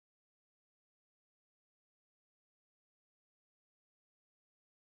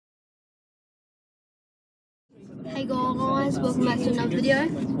Hey guys, welcome back to another video.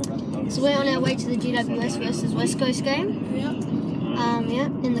 So we're on our way to the GWS versus West Coast game. Yeah,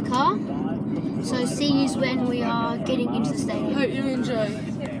 in the car. So see you when we are getting into the stadium. Hope you enjoy.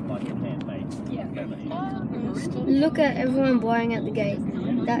 Look at everyone buying at the gate.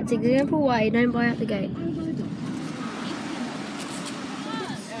 That's example why you don't buy at the gate.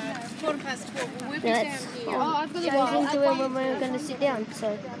 12:15. We'll be That's down here. I've got to go goes into it when we're going to sit down.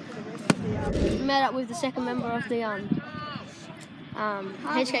 So met up with the second member of the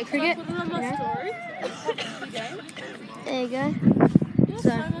HK Cricket. There you go.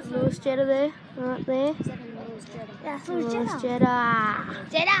 So Lewis Jetta there, right there. That's Lewis Jetta.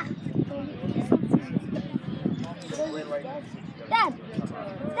 Jetta! Dad!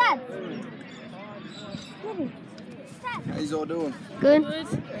 Dad! How's all doing? Good.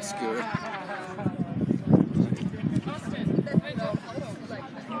 That's good.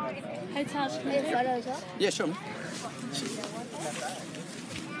 Hey, Tash. Yeah, sure.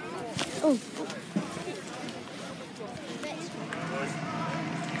 Oh.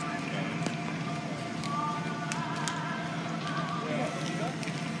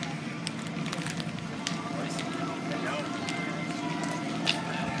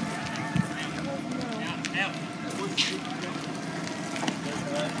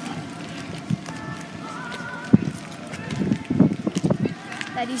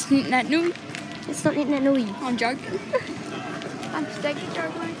 That is not new. It's not hitting that noise. I'm joking. I'm just joking.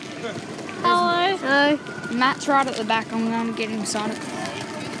 Hello. Hello. Matt's right at the back. I'm going to get him signed.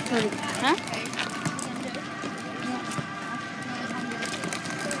 Huh?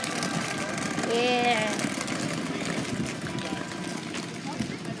 Yeah.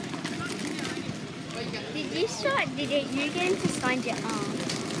 Did you get him to sign your arm?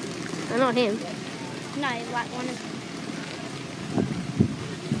 No, not him. No, like one of them.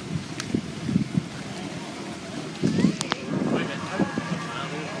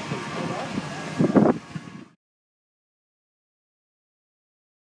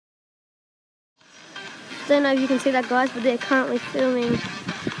 Don't know if you can see that, guys, but they're currently filming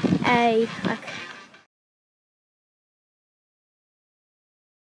a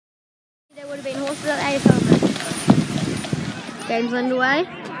there would have been horses at AFL match. Game's underway.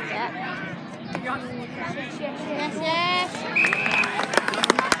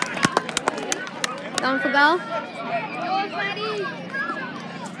 Going for goal.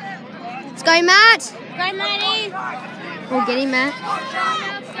 Let's go, Matt. Go, Maddie! We'll get him, Matt.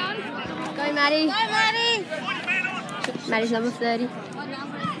 Go, Maddie. Go, Maddie! Maddie's number 30.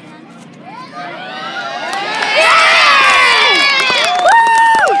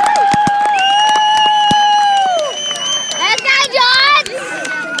 Let's go, John!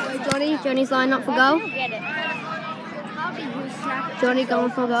 Johnny's lining up for goal. Johnny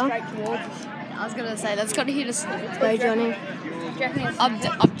going for goal. I was going to say, that's got to hit us. Let's go, Johnny. I'm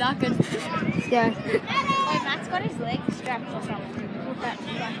ducking. Let's go. Oh, Matt's got his legs strapped or something. We're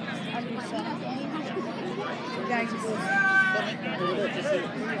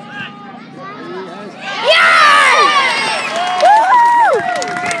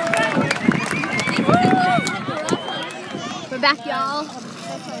back, y'all.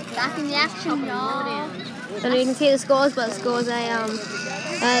 Back in the action, y'all. Don't know if you can see the scores, but the scores are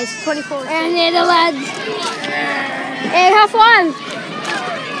it's 24. And they're the lads. Hey, high five!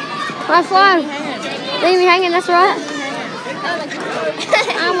 High five! Leave me hanging, that's right.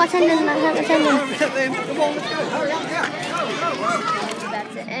 My tendon, I hurt my tendon.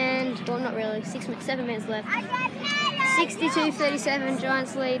 That's it, and, well, not really, 7 minutes left. 62-37,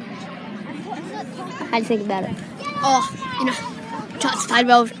 Giants lead. How do you think about it? Oh, Giants played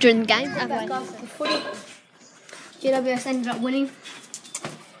well during the game. GWS ended up winning,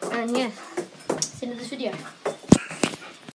 and yeah, that's the end of this video.